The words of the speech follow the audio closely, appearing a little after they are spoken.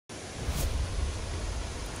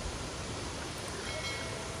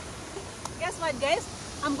guess what, guys?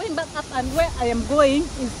 I'm going back up, and where I am going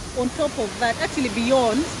is on top of that, actually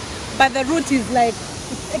beyond. But the route is like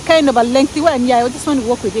it's kind of a lengthy one. Yeah, I just want to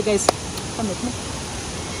walk with you guys. Come with me.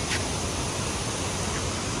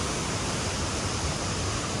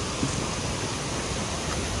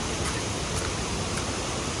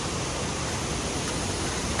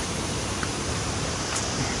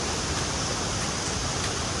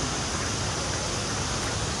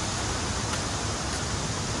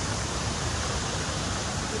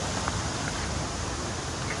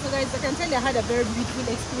 Guys, I can tell you I had a very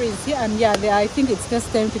beautiful experience here, and yeah, I think it's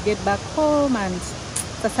just time to get back home, and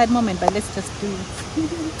it's a sad moment, but let's just do it.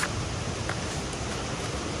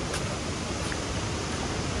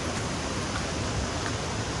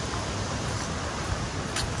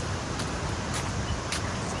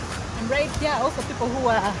 And right here also people who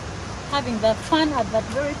are having the fun at that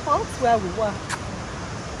very falls where we were.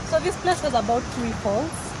 So this place has about 3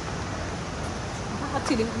 falls.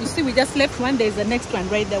 Actually, you see, we just left one. There's the next one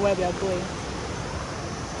right there where we are going.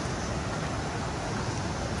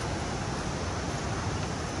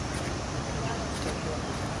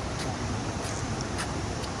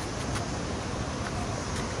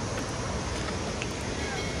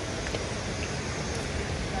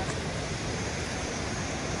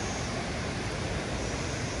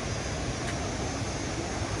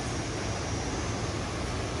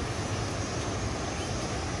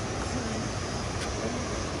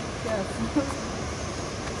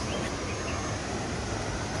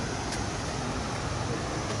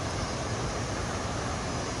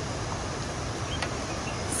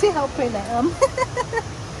 See how pale I am.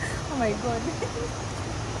 Oh my god.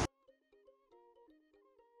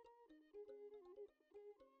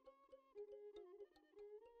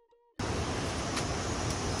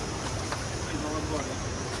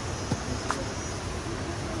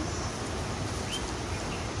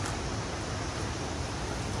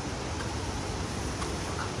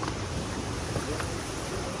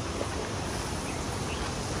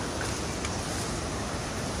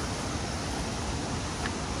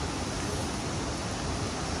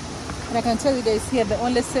 And I can tell you guys here, the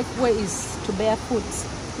only safe way is to barefoot.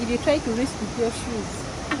 If you try to risk with your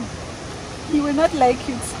shoes, you will not like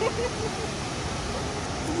it.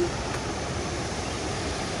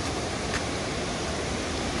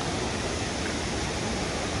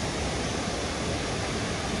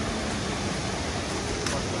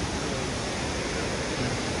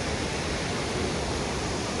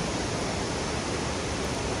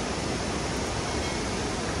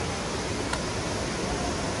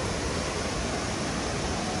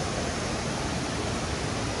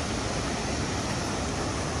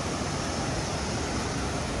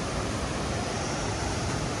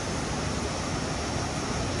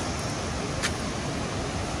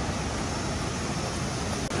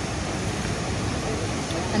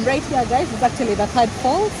 And right here, guys, is actually the 3rd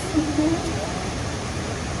falls.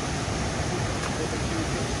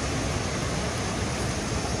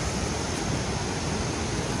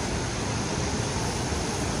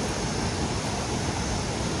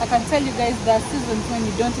 I can tell you guys there are seasons when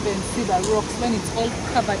you don't even see the rocks, when it's all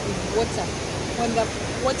covered in water. When the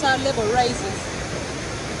water level rises,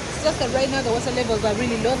 it's just that right now the water levels are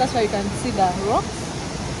really low, that's why you can see the rocks.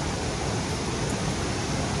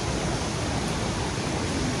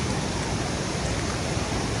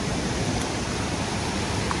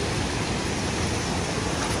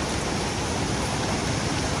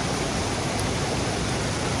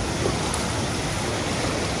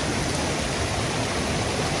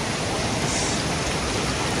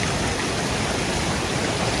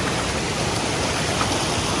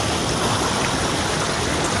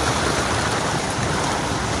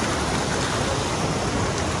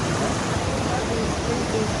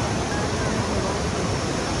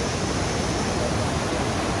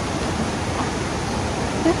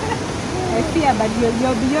 But you're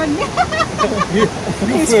beyond me.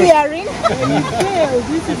 He's fearing.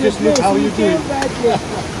 This is just look how you do it.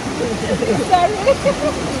 Sorry.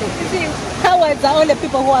 You see, cowards are only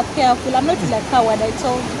people who are careful. I'm not like coward, I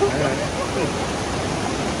told you.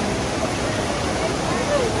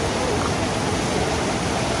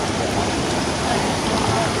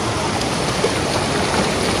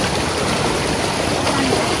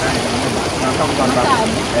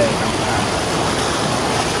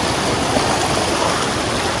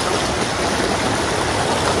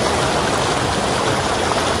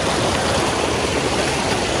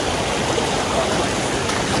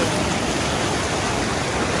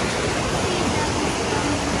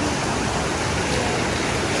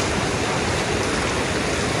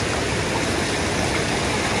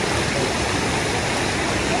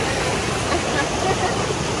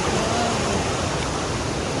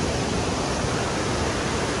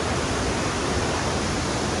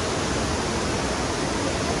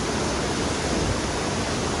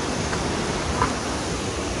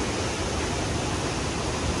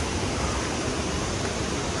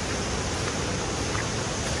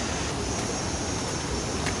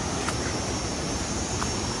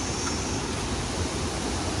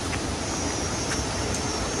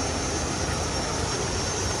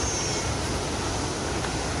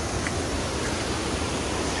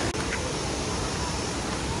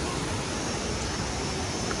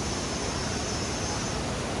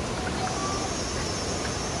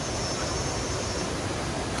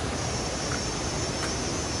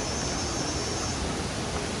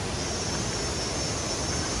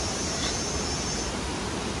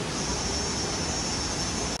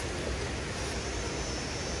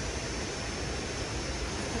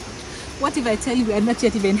 What if I tell you we are not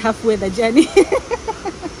yet even halfway the journey?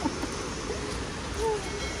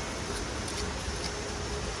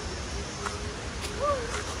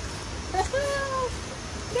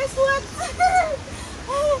 Guess what?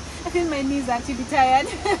 I feel my knees are actually tired.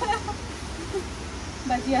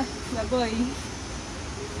 But yeah, we're going.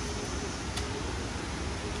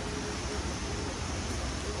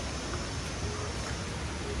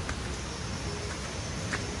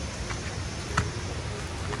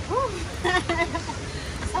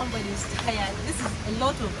 Somebody's tired. This is a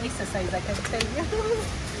lot of exercise, I can tell you.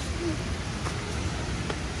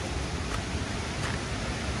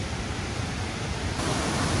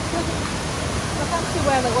 I can't see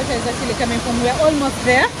where the water is actually coming from. We're almost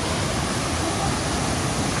there.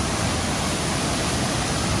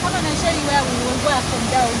 How can I show you where we will go from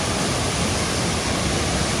down?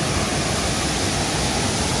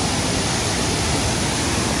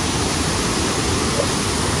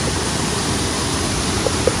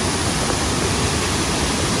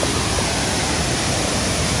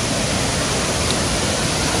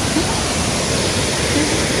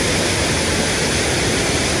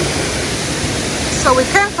 So we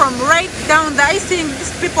came from right down there. I see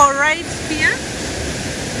these people right here.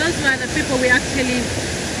 Those were the people we actually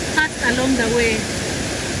passed along the way.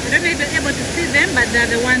 I don't know if you're able to see them, but they're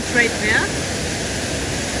the ones right there.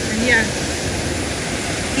 And yeah,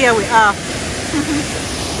 here we are.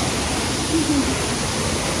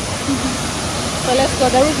 So let's go.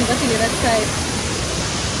 The route is actually that side.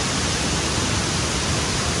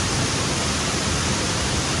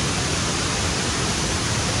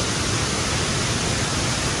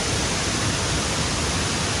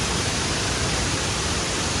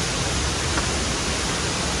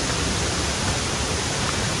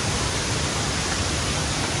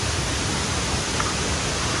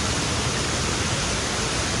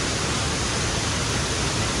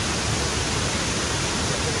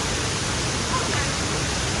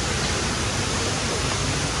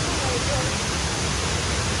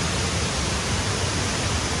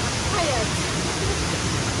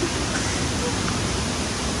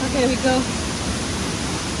 Here we go.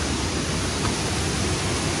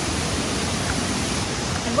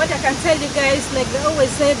 And what I can tell you guys, like they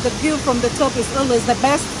always say, the view from the top is always the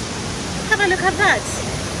best. Have a look at that.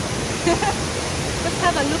 Let's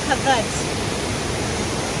have a look at that.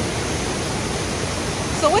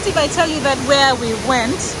 So what if I tell you that where we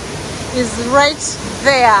went is right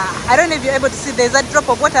there? I don't know if you're able to see, there's a drop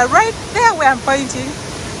of water right there where I'm pointing.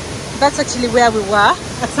 That's actually where we were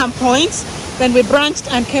at some point. Then we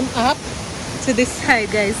branched and came up to this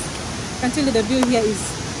side, guys. I can tell you the view here is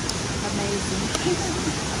amazing.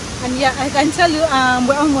 And yeah, I can tell you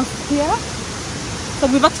we're almost here. So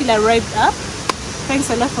we've actually arrived up.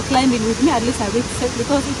 Thanks a lot for climbing with me. At least I reached safe,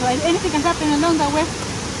 because if anything can happen along the way,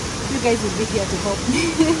 you guys will be here to help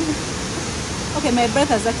me. Okay, my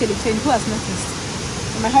breath has actually changed. Who has noticed?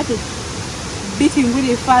 My heart is beating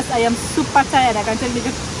really fast. I am super tired. I can tell you,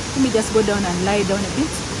 let me just go down and lie down a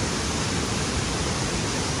bit.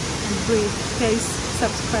 Breathe. Guys,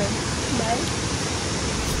 subscribe. Bye.